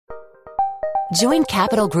Join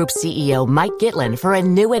Capital Group CEO Mike Gitlin for a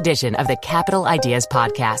new edition of the Capital Ideas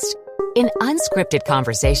Podcast. In unscripted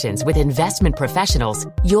conversations with investment professionals,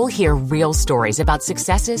 you'll hear real stories about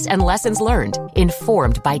successes and lessons learned,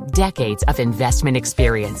 informed by decades of investment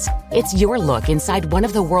experience. It's your look inside one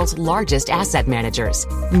of the world's largest asset managers.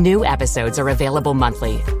 New episodes are available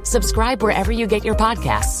monthly. Subscribe wherever you get your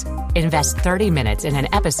podcasts. Invest 30 minutes in an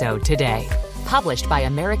episode today. Published by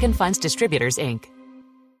American Funds Distributors, Inc.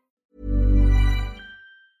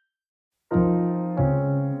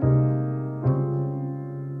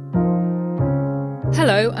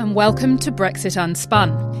 Hello and welcome to Brexit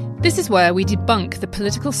Unspun. This is where we debunk the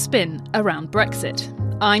political spin around Brexit.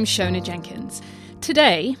 I'm Shona Jenkins.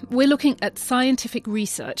 Today, we're looking at scientific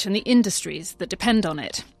research and the industries that depend on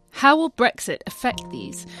it. How will Brexit affect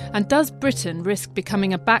these? And does Britain risk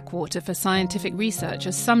becoming a backwater for scientific research,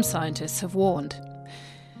 as some scientists have warned?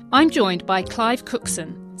 I'm joined by Clive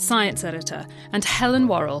Cookson, science editor, and Helen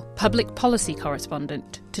Worrell, public policy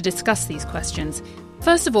correspondent, to discuss these questions.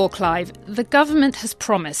 First of all, Clive, the government has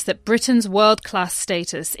promised that Britain's world-class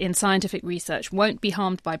status in scientific research won't be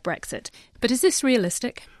harmed by Brexit. But is this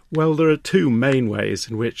realistic? Well, there are two main ways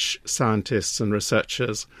in which scientists and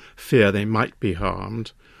researchers fear they might be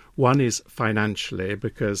harmed. One is financially,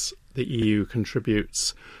 because the EU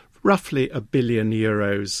contributes roughly €1 billion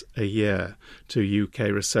a year to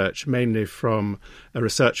UK research, mainly from a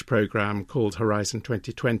research programme called Horizon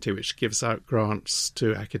 2020, which gives out grants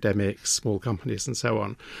to academics, small companies and so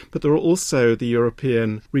on. But there are also the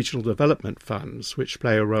European Regional Development Funds, which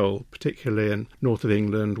play a role, particularly in north of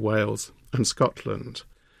England, Wales and Scotland.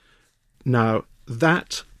 Now,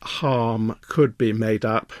 that harm could be made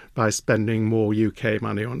up by spending more UK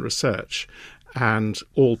money on research, and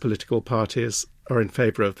all political parties are in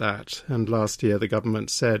favour of that. And last year the government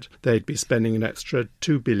said they'd be spending an extra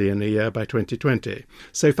 $2 billion a year by 2020.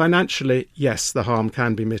 So financially, yes, the harm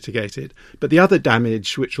can be mitigated. But the other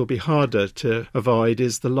damage, which will be harder to avoid,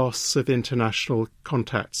 is the loss of international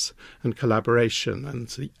contacts and collaboration and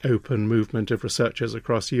the open movement of researchers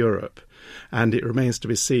across Europe. And it remains to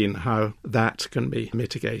be seen how that can be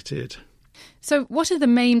mitigated. So what are the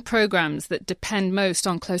main programmes that depend most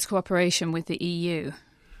on close cooperation with the EU?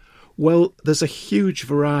 Well, there's a huge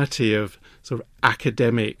variety of sort of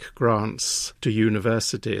academic grants to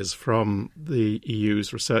universities from the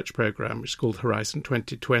EU's research programme, which is called Horizon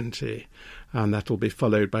 2020, and that will be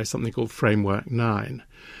followed by something called Framework 9.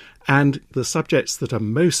 And the subjects that are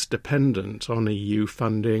most dependent on EU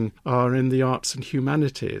funding are in the arts and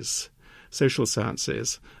humanities, social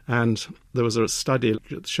sciences. And there was a study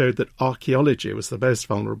that showed that archaeology was the most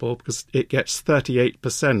vulnerable because it gets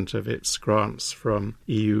 38% of its grants from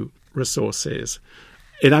EU resources.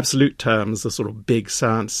 In absolute terms, the sort of big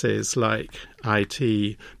sciences like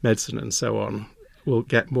IT, medicine and so on will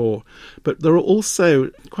get more. But there are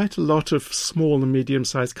also quite a lot of small and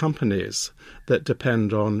medium-sized companies that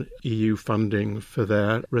depend on EU funding for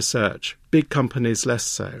their research. Big companies less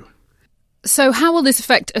so. So how will this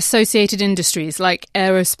affect associated industries like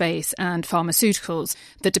aerospace and pharmaceuticals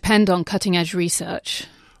that depend on cutting-edge research?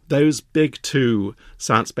 Those big two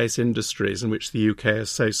science-based industries in which the UK is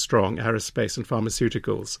so strong, aerospace and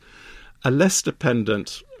pharmaceuticals, are less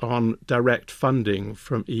dependent on direct funding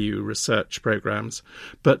from EU research programmes,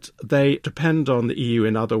 but they depend on the EU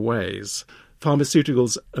in other ways.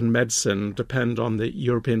 Pharmaceuticals and medicine depend on the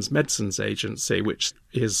European Medicines Agency, which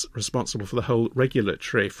is responsible for the whole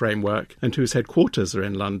regulatory framework and whose headquarters are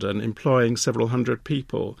in London, employing several hundred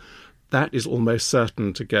people. That is almost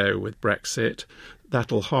certain to go with Brexit.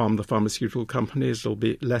 That'll harm the pharmaceutical companies. It'll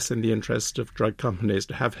be less in the interest of drug companies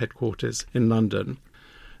to have headquarters in London.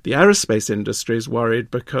 The aerospace industry is worried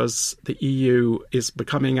because the EU is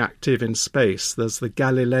becoming active in space. There's the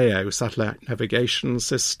Galileo satellite navigation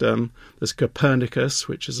system. There's Copernicus,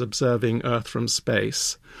 which is observing Earth from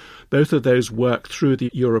space. Both of those work through the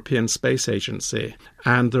European Space Agency.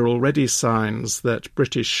 And there are already signs that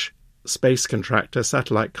British space contractor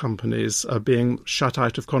satellite companies are being shut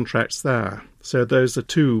out of contracts there. So those are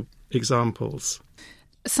two examples.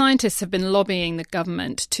 Scientists have been lobbying the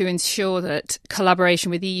government to ensure that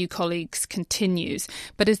collaboration with EU colleagues continues.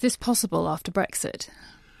 But is this possible after Brexit?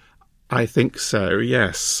 I think so,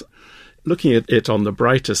 yes. Looking at it on the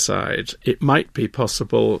brighter side, it might be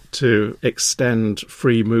possible to extend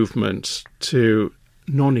free movement to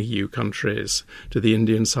non-EU countries, to the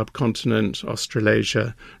Indian subcontinent,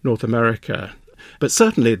 Australasia, North America. But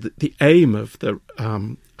certainly the aim of the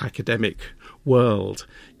academic world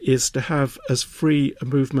is to have as free a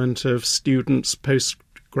movement of students,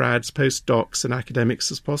 postgrads, postdocs and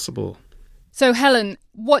academics as possible. So, Helen,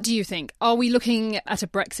 what do you think? Are we looking at a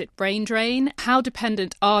Brexit brain drain? How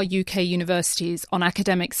dependent are UK universities on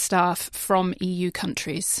academic staff from EU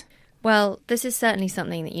countries? Well, this is certainly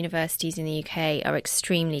something that universities in the UK are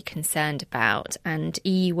extremely concerned about, and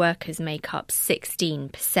EU workers make up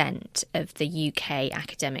 16% of the UK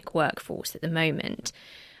academic workforce at the moment.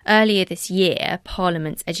 Earlier this year,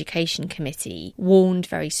 Parliament's Education Committee warned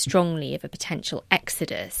very strongly of a potential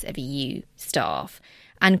exodus of EU staff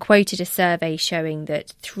and quoted a survey showing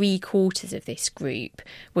that 3/4 of this group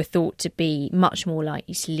were thought to be much more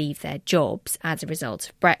likely to leave their jobs as a result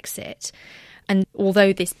of Brexit. And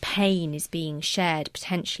although this pain is being shared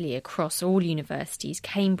potentially across all universities,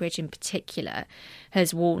 Cambridge in particular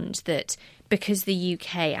has warned that because the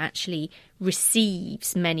UK actually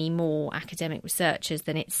receives many more academic researchers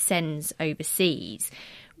than it sends overseas,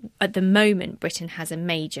 at the moment Britain has a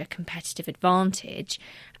major competitive advantage,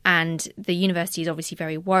 and the university is obviously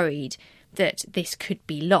very worried that this could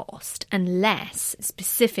be lost unless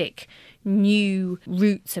specific new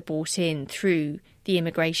routes are brought in through the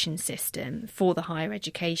immigration system for the higher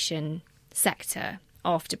education sector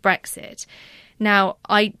after Brexit. Now,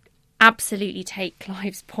 I absolutely take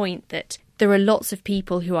Clive's point that there are lots of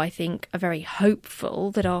people who I think are very hopeful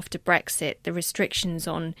that after Brexit, the restrictions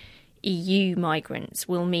on EU migrants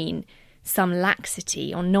will mean some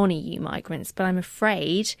laxity on non-EU migrants. But I'm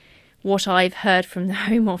afraid what I've heard from the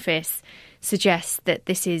Home Office suggests that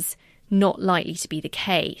this is not likely to be the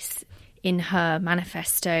case. In her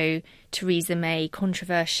manifesto, Theresa May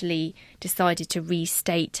controversially decided to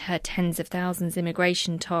restate her tens of thousands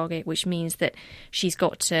immigration target, which means that she's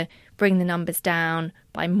got to bring the numbers down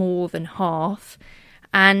by more than half.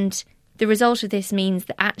 And the result of this means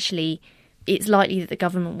that actually it's likely that the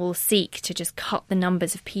government will seek to just cut the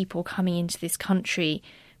numbers of people coming into this country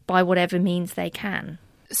by whatever means they can.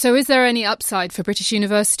 So is there any upside for British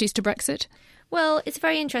universities to Brexit? Well, it's a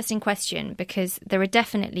very interesting question because there are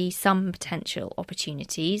definitely some potential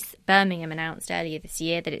opportunities. Birmingham announced earlier this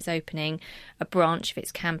year that it's opening a branch of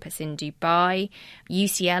its campus in Dubai.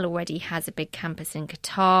 UCL already has a big campus in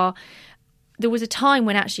Qatar. There was a time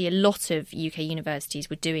when actually a lot of UK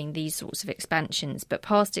universities were doing these sorts of expansions, but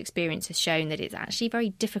past experience has shown that it's actually very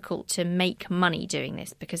difficult to make money doing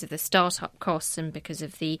this because of the startup costs and because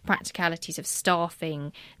of the practicalities of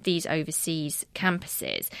staffing these overseas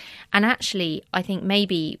campuses. And actually, I think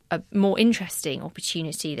maybe a more interesting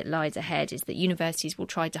opportunity that lies ahead is that universities will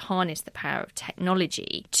try to harness the power of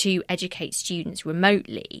technology to educate students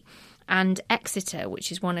remotely. And Exeter,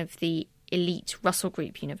 which is one of the elite Russell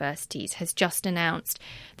Group universities, has just announced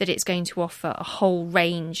that it's going to offer a whole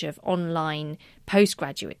range of online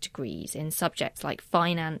postgraduate degrees in subjects like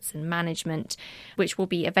finance and management, which will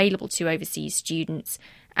be available to overseas students.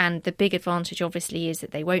 And the big advantage, obviously, is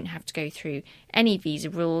that they won't have to go through any visa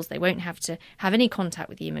rules. They won't have to have any contact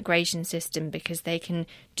with the immigration system because they can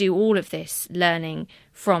do all of this learning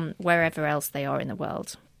from wherever else they are in the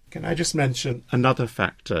world. Can I just mention another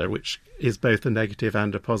factor which is both a negative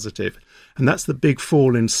and a positive, and that's the big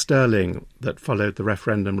fall in sterling that followed the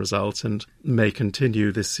referendum result and may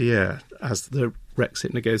continue this year as the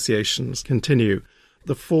Brexit negotiations continue.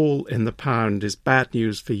 The fall in the pound is bad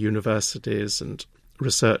news for universities and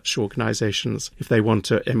research organisations if they want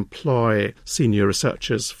to employ senior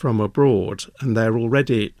researchers from abroad, and they're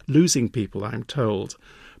already losing people, I'm told,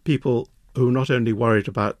 people who are not only worried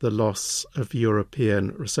about the loss of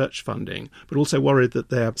European research funding, but also worried that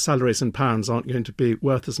their salaries in pounds aren't going to be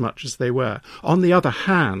worth as much as they were. On the other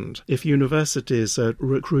hand, if universities are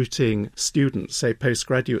recruiting students, say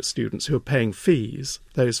postgraduate students, who are paying fees,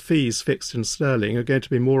 those fees fixed in sterling are going to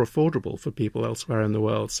be more affordable for people elsewhere in the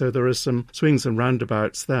world. So there are some swings and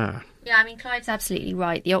roundabouts there. Yeah, I mean, Clive's absolutely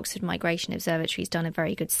right. The Oxford Migration Observatory has done a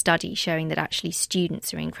very good study showing that actually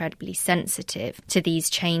students are incredibly sensitive to these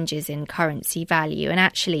changes in currency value. And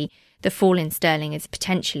actually, the fall in sterling is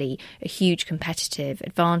potentially a huge competitive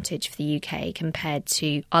advantage for the UK compared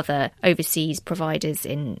to other overseas providers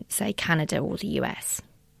in, say, Canada or the US.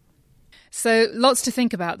 So lots to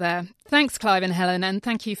think about there. Thanks, Clive and Helen, and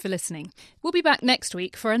thank you for listening. We'll be back next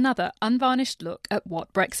week for another unvarnished look at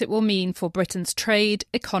what Brexit will mean for Britain's trade,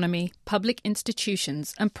 economy, public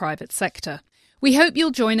institutions and private sector. We hope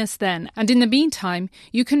you'll join us then, and in the meantime,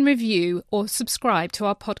 you can review or subscribe to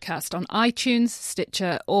our podcast on iTunes,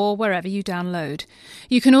 Stitcher or wherever you download.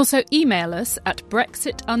 You can also email us at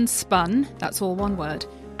brexitunspun, that's all one word,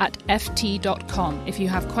 at ft.com if you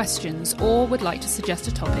have questions or would like to suggest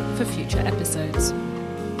a topic for future episodes.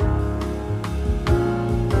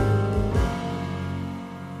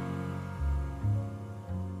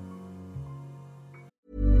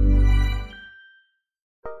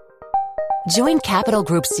 Join Capital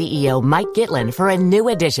Group CEO Mike Gitlin for a new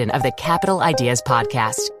edition of the Capital Ideas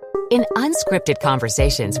Podcast. In unscripted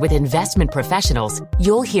conversations with investment professionals,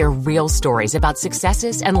 you'll hear real stories about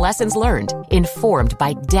successes and lessons learned, informed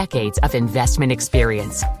by decades of investment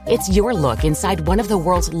experience. It's your look inside one of the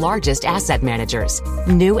world's largest asset managers.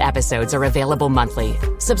 New episodes are available monthly.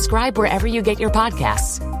 Subscribe wherever you get your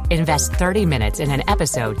podcasts. Invest 30 minutes in an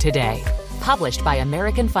episode today. Published by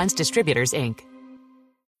American Funds Distributors, Inc.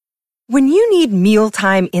 When you need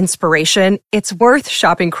mealtime inspiration, it's worth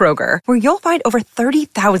shopping Kroger, where you'll find over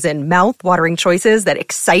 30,000 mouth-watering choices that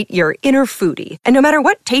excite your inner foodie. And no matter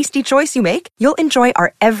what tasty choice you make, you'll enjoy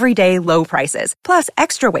our everyday low prices, plus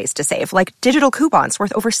extra ways to save, like digital coupons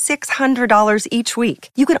worth over $600 each week.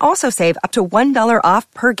 You can also save up to $1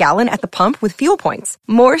 off per gallon at the pump with fuel points.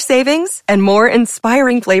 More savings and more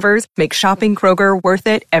inspiring flavors make shopping Kroger worth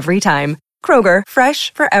it every time. Kroger,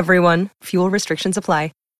 fresh for everyone. Fuel restrictions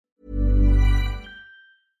apply.